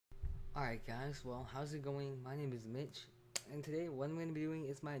Alright guys, well how's it going? My name is Mitch, and today what I'm going to be doing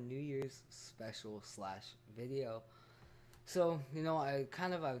is my New Year's special slash video. So, I've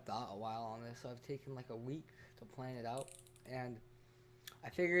thought a while on this, so I've taken like a week to plan it out, and I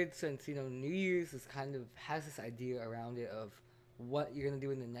figured since, New Year's is kind of has this idea around it of what you're going to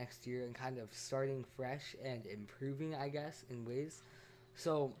do in the next year and kind of starting fresh and improving, I guess, in ways.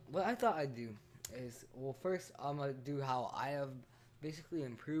 So, what I thought I'd do is, well, first I'm gonna do how I have basically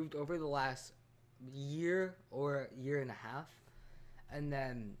improved over the last year or year and a half, and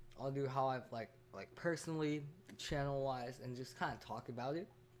then I'll do how I've like personally, channel wise, and just kind of talk about it.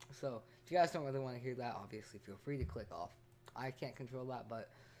 So, if you guys don't really want to hear that, obviously feel free to click off. I can't control that,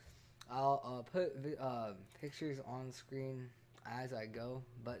 but I'll put pictures on screen as I go.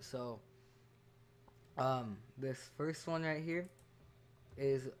 But this first one right here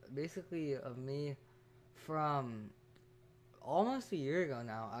is basically of me from almost a year ago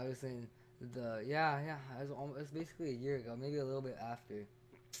now. I was in the I was almost, it's basically a year ago, maybe a little bit after.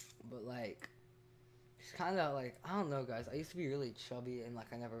 But like it's kind of like I don't know, guys. I used to be really chubby and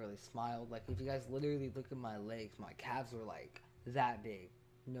like I never really smiled. Like if you guys literally look at my legs, my calves were like that big.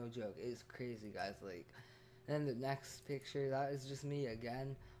 No joke. It's crazy, guys. Like, and then the next picture, that is just me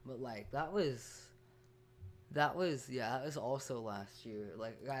again. But like that was also last year.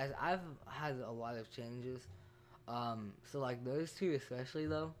 Like guys, I've had a lot of changes. So like those two especially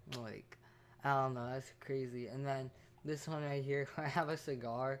though, like I don't know, that's crazy. And then this one right here, I have a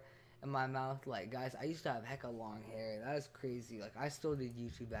cigar in my mouth. Like guys, I used to have hecka long hair. That is crazy. Like I still did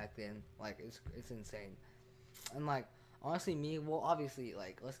YouTube back then. Like it's insane. And like honestly, me, well obviously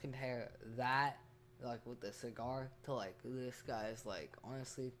like let's compare that like with the cigar to like this guy's. Like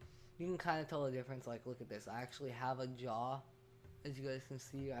honestly, you can kind of tell the difference. Like look at this. I actually have a jaw, as you guys can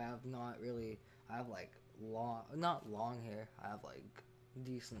see. I have not really. I have like not long hair. I have like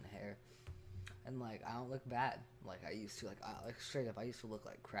decent hair, and like I don't look bad like I used to. Like straight up, I used to look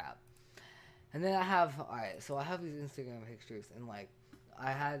like crap. And then I have alright. So I have these Instagram pictures, and like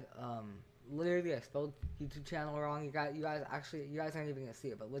I had literally I spelled YouTube channel wrong. You guys aren't even gonna see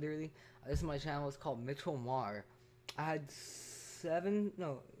it, but literally this is my channel. It's called Mitchell Mar. I had seven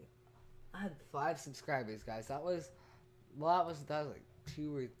no, I had 5 subscribers, guys. That was like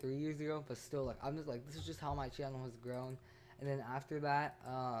 2 or 3 years ago, but still, like I'm just like this is just how my channel has grown. And then after that,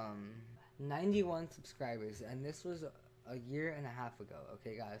 91 subscribers, and this was a year and a half ago.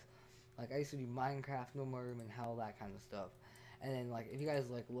 Okay, guys, like I used to do Minecraft, No More Room in Hell, that kind of stuff. And then like if you guys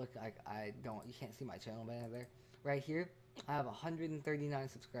like look, like I don't, you can't see my channel banner there. Right here, I have 139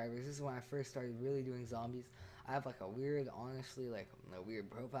 subscribers. This is when I first started really doing zombies. I have like a weird, honestly, like a weird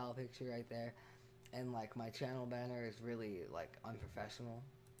profile picture right there, and like my channel banner is really like unprofessional.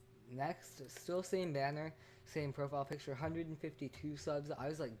 Next, still same banner, same profile picture, 152 subs. I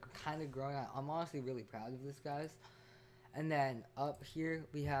was like kind of growing. I'm honestly really proud of this, guys. And then up here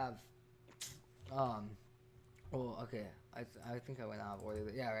we have, um, well, okay, I think I went out of order.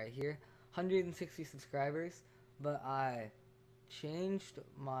 But yeah, right here, 160 subscribers. But I changed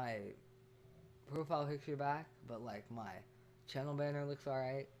my profile picture back, but like my channel banner looks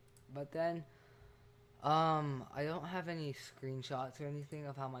alright. But then I don't have any screenshots or anything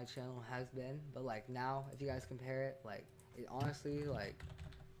of how my channel has been, but like now, if you guys compare it, like it honestly like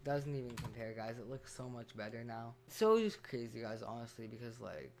doesn't even compare, guys. It looks so much better now. It's so just crazy, guys, honestly, because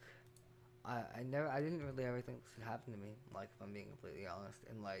like I didn't really ever think this would happen to me. Like if I'm being completely honest,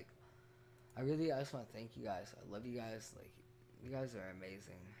 and like I just want to thank you guys. I love you guys. Like you guys are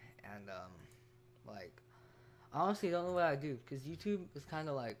amazing, and like I honestly don't know what I do because YouTube is kind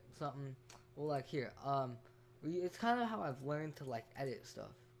of like something. Well, like here, it's kind of how I've learned to like edit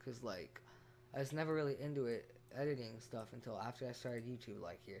stuff because like I was never really into it editing stuff until after I started YouTube.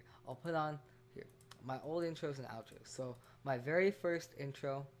 Like here, I'll put on here my old intros and outros. So my very first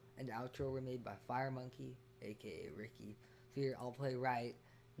intro and outro were made by Fire Monkey, aka Ricky. So here I'll play right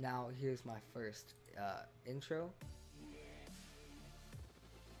now. Here's my first intro.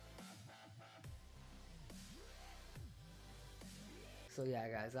 So yeah,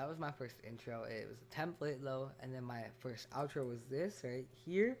 guys, that was my first intro. It was a template though, and then my first outro was this right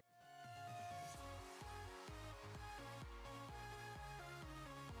here.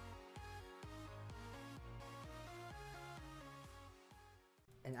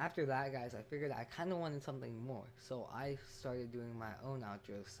 And after that, guys, I figured I kind of wanted something more, so I started doing my own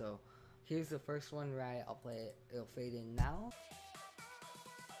outros. So here's the first one, right? I'll play it. It'll fade in now.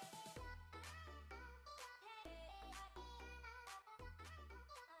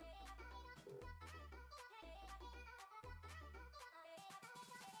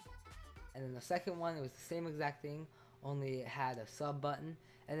 And then the second one, it was the same exact thing, only it had a sub button.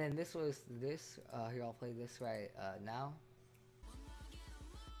 And then this was this. Here, I'll play this right now.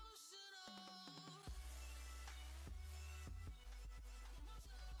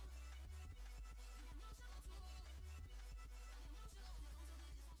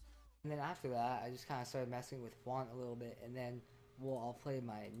 And then after that, I just kind of started messing with font a little bit, and then, well, I'll play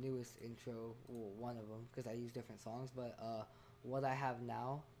my newest intro, well, one of them, because I use different songs, but what I have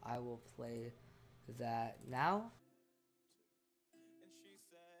now, I will play that now.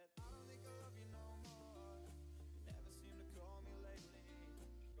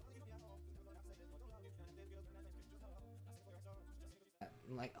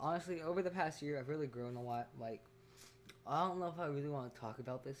 Like, honestly, over the past year, I've really grown a lot. Like, I don't know if I really want to talk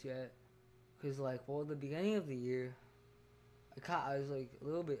about this yet, because, like, well, the beginning of the year, I was like a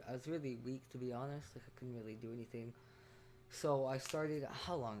little bit, I was really weak, to be honest. Like, I couldn't really do anything. So I started,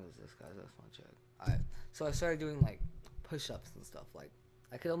 how long is this, guys? I just want to check. Alright, so I started doing like push-ups and stuff. Like,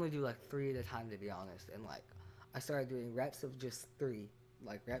 I could only do like 3 at a time, to be honest. And like, I started doing reps of just 3,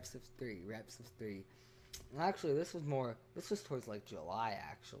 like reps of 3, reps of 3. And actually, this was towards like July,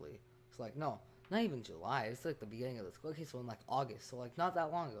 actually. It's like, no, not even July. It's like the beginning of this. Okay, so in like August. So like not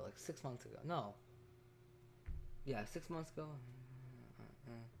that long ago, like 6 months ago. No. Yeah, 6 months ago.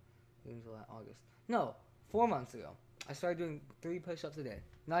 June, July, August. No, 4 months ago. I started doing 3 push-ups a day.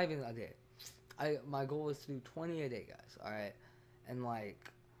 Not even a day. My goal was to do 20 a day, guys. All right, and like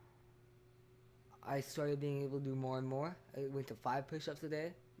I started being able to do more and more. I went to 5 push-ups a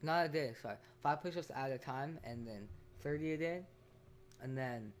day. Not a day, sorry. 5 push-ups at a time, and then 30 a day, and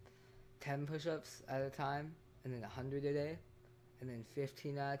then 10 push-ups at a time, and then 100 a day, and then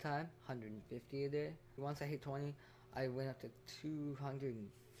 15 at a time, 150 a day. Once I hit 20, I went up to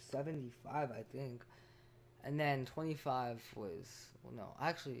 275, I think. And then 25 was, well, no,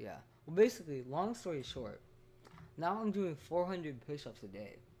 actually, yeah. Well, basically, long story short, now I'm doing 400 push-ups a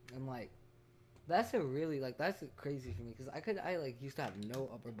day. And, like, that's that's crazy for me. Because I, like, used to have no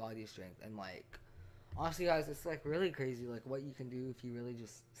upper body strength. And, like, honestly, guys, it's, like, really crazy, like, what you can do if you really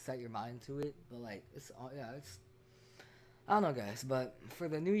just set your mind to it. But, like, I don't know, guys. But for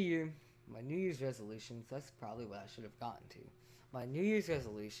the new year, my New Year's resolutions, that's probably what I should have gotten to. My New Year's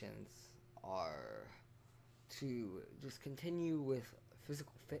resolutions are to just continue with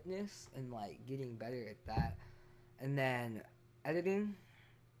physical fitness and like getting better at that, and then editing,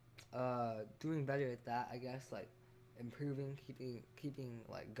 doing better at that, I guess, like improving, keeping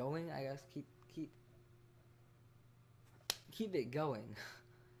like going, I guess, keep it going.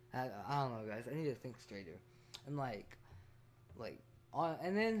 I don't know, guys, I need to think straighter. And like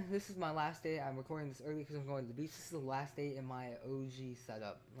and then this is my last day. I'm recording this early because I'm going to the beach. This is the last day in my OG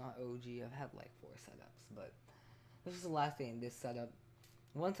setup. Not OG, I've had like 4 setups, but this is the last day in this setup.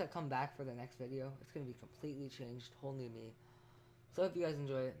 Once I come back for the next video, it's going to be completely changed, whole new me. So I hope you guys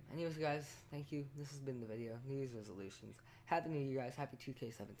enjoy it. Anyways, guys, thank you. This has been the video. New Year's resolutions. Happy New Year, guys. Happy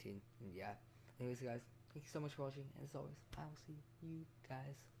 2K17. And yeah. Anyways, guys, thank you so much for watching. And as always, I will see you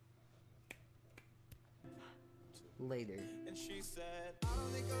guys later. And she said, I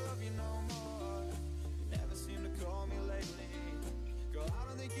don't think I love you no more.